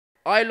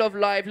I Love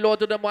Live,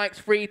 Lord of the Mics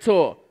free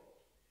tour.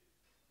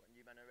 When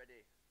you men are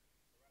ready.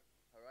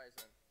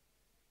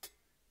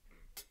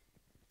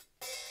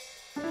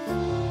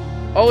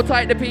 Horizon. Hold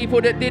tight the people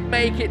that did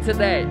make it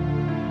today.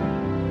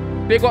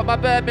 Big up my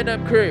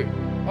Birmingham crew.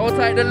 Hold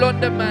tight the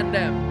London man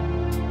them.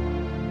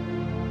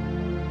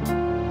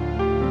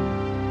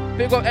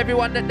 Big up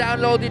everyone that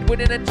downloaded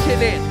Winning and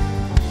Chilling.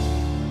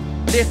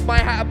 This my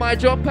hat and my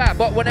jumper,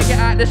 but when I get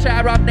out the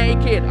shower I'm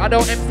naked. I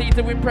don't MC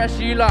to impress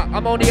you lot,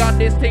 I'm only on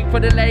this thing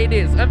for the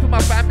ladies and for my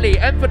family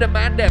and for the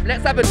man them.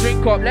 Let's have a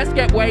drink up, let's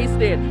get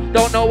wasted.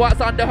 Don't know what's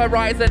on the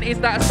horizon, is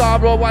that a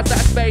star or what's that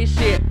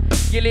spaceship?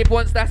 You live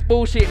once, that's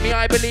bullshit. Me,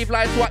 I believe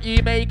life's what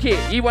you make it.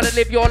 You wanna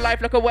live your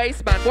life like a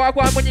waste man. Walk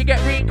on when you get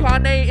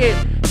reincarnated.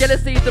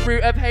 Jealousy's the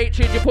root of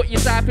hatred. You put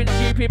yourself in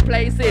stupid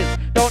places.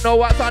 Don't know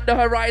what's on the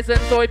horizon,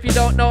 so if you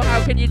don't know,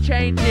 how can you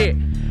change it?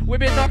 With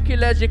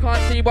binoculars, you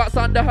can't see what's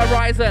on the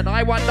horizon.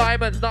 I want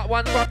diamonds, not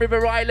ones from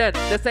River Island.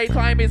 They say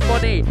time is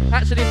money.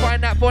 Actually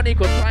find that funny,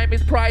 cause time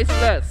is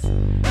priceless.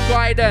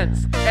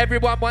 Guidance.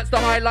 Everyone wants the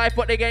high life,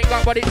 but they ain't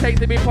got what it takes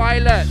to be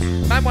pilots.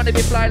 Man wanna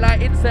be fly like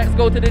insects.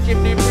 Go to the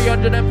gym, do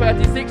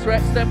 336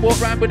 reps, then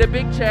walk around with a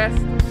big chest.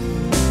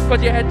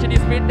 Cause your head to this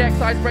Windex,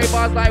 I spray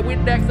bars like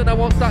Windex, and I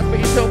won't start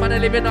spitting till man are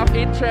living off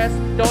interest.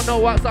 Don't know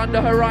what's on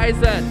the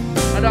horizon,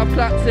 and I've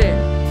clocked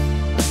it.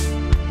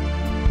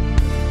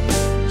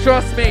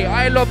 Trust me,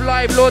 I Love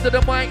Live, Lord of the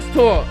Mics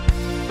tour.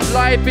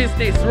 Live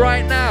business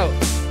right now.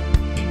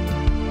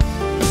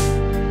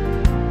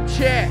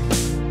 Check.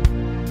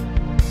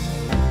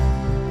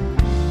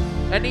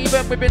 And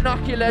even with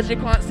binoculars, you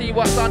can't see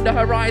what's on the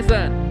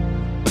horizon.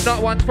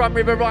 Not one's from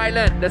River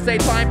Island. They say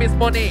time is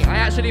money. I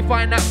actually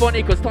find that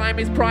funny, cause time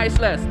is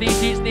priceless.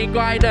 These youths need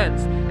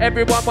guidance.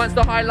 Everyone wants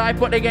the high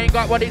life, but they ain't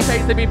got what it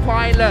takes to be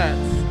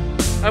pilots.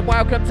 And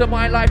welcome to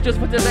my life. Just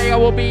for today I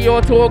will be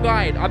your tour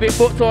guide. I've been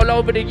booked all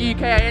over the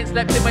UK. I ain't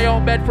slept in my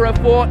own bed for a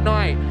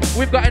fortnight.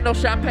 We've got enough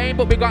champagne,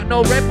 but we got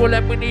no Red Bull,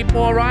 and we need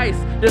more ice.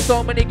 There's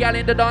so many gal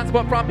in the dance,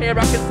 but from here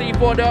I can see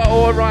for they're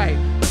alright.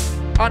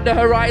 On the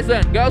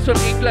horizon, girls from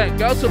England,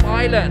 girls from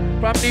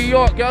Ireland, from New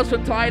York, girls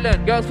from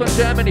Thailand, girls from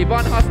Germany,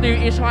 Von Hostu,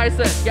 Ish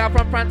Heisen, gal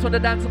from France on the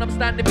dance, and I'm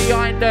standing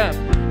behind them.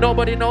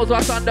 Nobody knows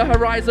what's on the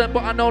horizon,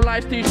 but I know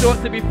life's too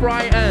short to be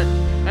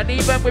frightened. And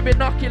even with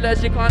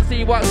binoculars, you can't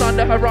see what's on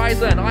the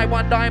horizon. I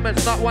want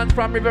diamonds, not ones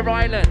from River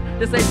Island.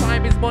 They say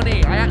time is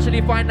money. I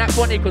actually find that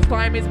funny, cause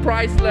time is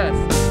priceless.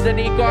 They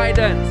need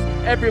guidance.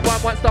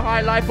 Everyone wants the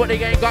high life, but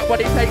they ain't got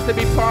what it takes to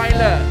be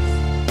pilots.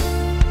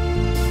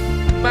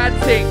 Mad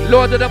thing,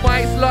 Lord of the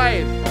Mics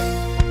live.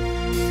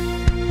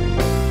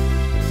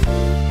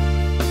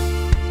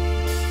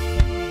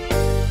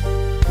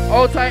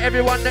 Hold tight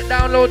everyone that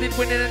downloaded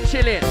Winning and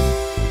Chilling.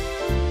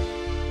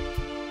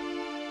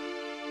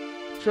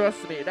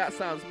 Trust me, that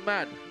sounds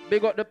mad.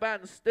 Big up the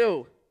band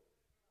still.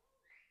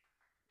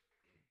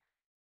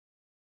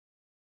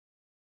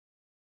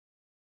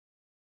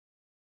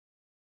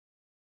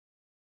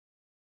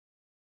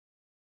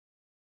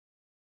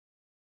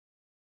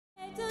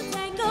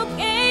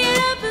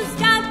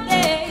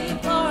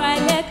 Before I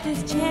let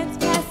this chance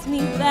pass me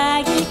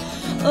by.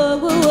 Oh,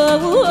 oh,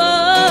 oh,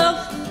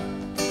 oh.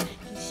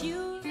 'Cause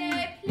you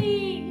say,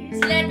 please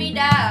let me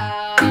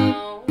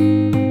down.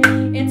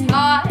 It's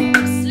hard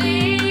to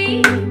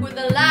sleep with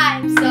the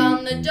lights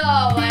on the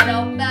doorway.